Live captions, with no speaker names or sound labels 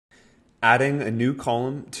Adding a new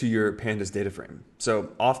column to your Pandas data frame.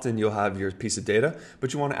 So often you'll have your piece of data,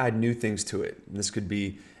 but you want to add new things to it. And this could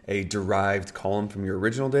be a derived column from your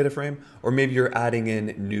original data frame, or maybe you're adding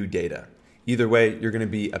in new data. Either way, you're going to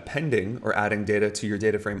be appending or adding data to your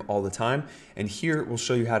data frame all the time. And here we'll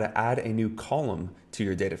show you how to add a new column to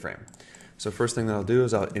your data frame. So first thing that I'll do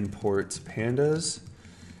is I'll import pandas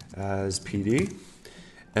as PD,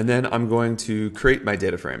 and then I'm going to create my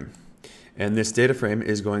data frame. And this data frame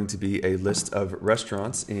is going to be a list of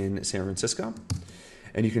restaurants in San Francisco.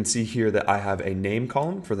 And you can see here that I have a name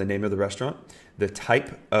column for the name of the restaurant, the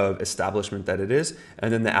type of establishment that it is,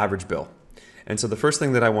 and then the average bill. And so the first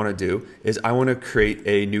thing that I want to do is I want to create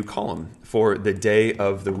a new column for the day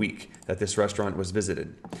of the week that this restaurant was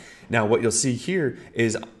visited. Now what you'll see here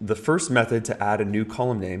is the first method to add a new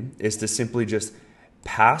column name is to simply just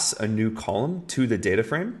pass a new column to the data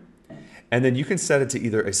frame. And then you can set it to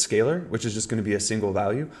either a scalar, which is just going to be a single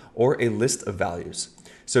value, or a list of values.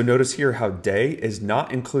 So notice here how day is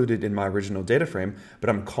not included in my original data frame, but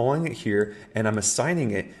I'm calling it here and I'm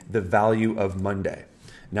assigning it the value of Monday.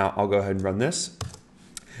 Now I'll go ahead and run this.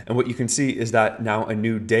 And what you can see is that now a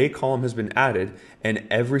new day column has been added and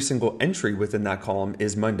every single entry within that column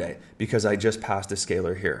is Monday because I just passed a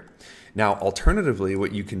scalar here. Now, alternatively,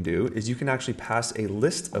 what you can do is you can actually pass a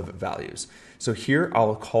list of values. So here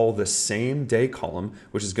I'll call the same day column,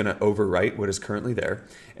 which is going to overwrite what is currently there,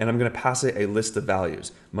 and I'm going to pass it a list of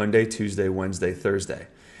values, Monday, Tuesday, Wednesday, Thursday.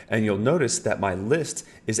 And you'll notice that my list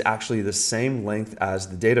is actually the same length as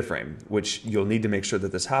the data frame, which you'll need to make sure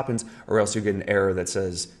that this happens or else you get an error that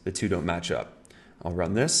says the two don't match up. I'll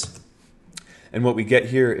run this. And what we get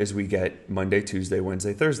here is we get Monday, Tuesday,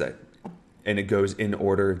 Wednesday, Thursday. And it goes in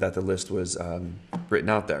order that the list was written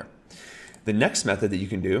out there. The next method that you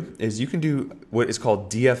can do is you can do what is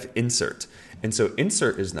called df.insert. And so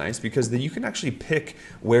insert is nice because then you can actually pick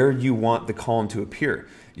where you want the column to appear.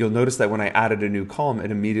 You'll notice that when I added a new column, it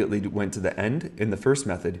immediately went to the end in the first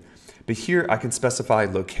method. But here I can specify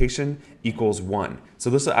location equals 1. So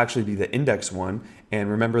this will actually be the index 1. And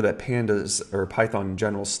remember that Pandas or Python in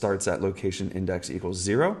general starts at location index equals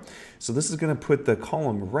 0. So this is going to put the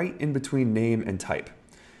column right in between name and type.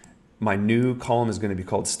 My new column is going to be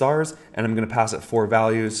called stars, and I'm going to pass it 4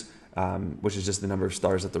 values, which is just the number of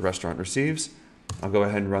stars that the restaurant receives. I'll go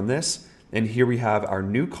ahead and run this. And here we have our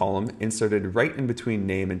new column inserted right in between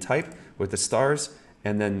name and type with the stars,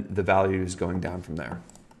 and then the values going down from there.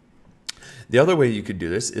 The other way you could do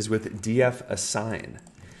this is with df assign.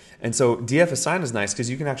 And so df assign is nice because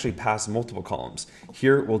you can actually pass multiple columns.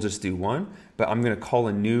 Here we'll just do 1, but I'm going to call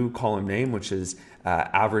a new column name, which is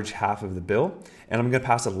average half of the bill, and I'm going to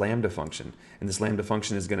pass a lambda function. And this lambda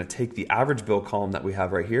function is going to take the average bill column that we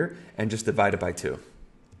have right here and just divide it by 2.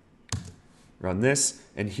 Run this,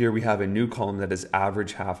 and here we have a new column that is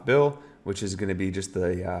average half bill, which is going to be just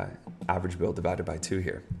the average bill divided by 2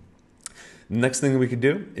 here. The next thing that we could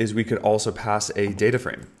do is we could also pass a data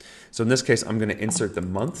frame. So in this case, I'm going to insert the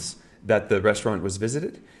months that the restaurant was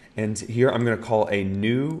visited. And here I'm going to call a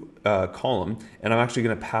new column, and I'm actually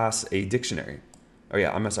going to pass a dictionary. Oh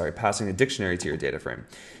yeah, I'm sorry, passing a dictionary to your data frame.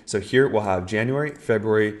 So here we'll have January,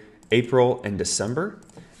 February, April, and December.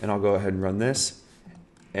 And I'll go ahead and run this.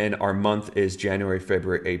 And our month is January,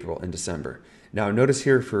 February, April, and December. Now notice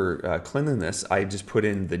here for cleanliness, I just put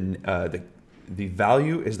in the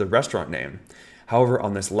value is the restaurant name. However,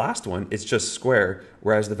 on this last one, it's just square,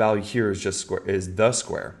 whereas the value here is just square, is the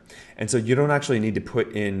square. And so you don't actually need to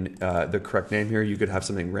put in the correct name here. You could have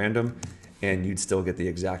something random, and you'd still get the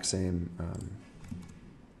exact same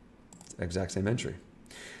entry.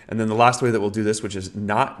 And then the last way that we'll do this, which is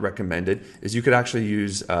not recommended, is you could actually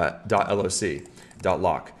use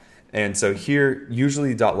 .loc. And so here,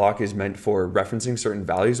 usually .loc is meant for referencing certain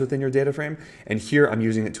values within your data frame. And here I'm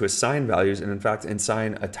using it to assign values and in fact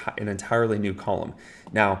assign an entirely new column.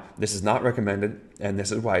 Now, this is not recommended, and this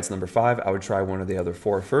is why it's number 5. I would try one of the other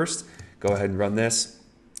 4 first. Go ahead and run this.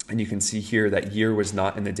 And you can see here that year was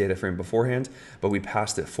not in the data frame beforehand, but we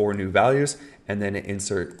passed it 4 new values and then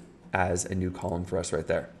insert as a new column for us right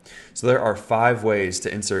there. So there are 5 ways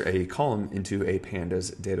to insert a column into a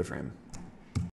Pandas data frame.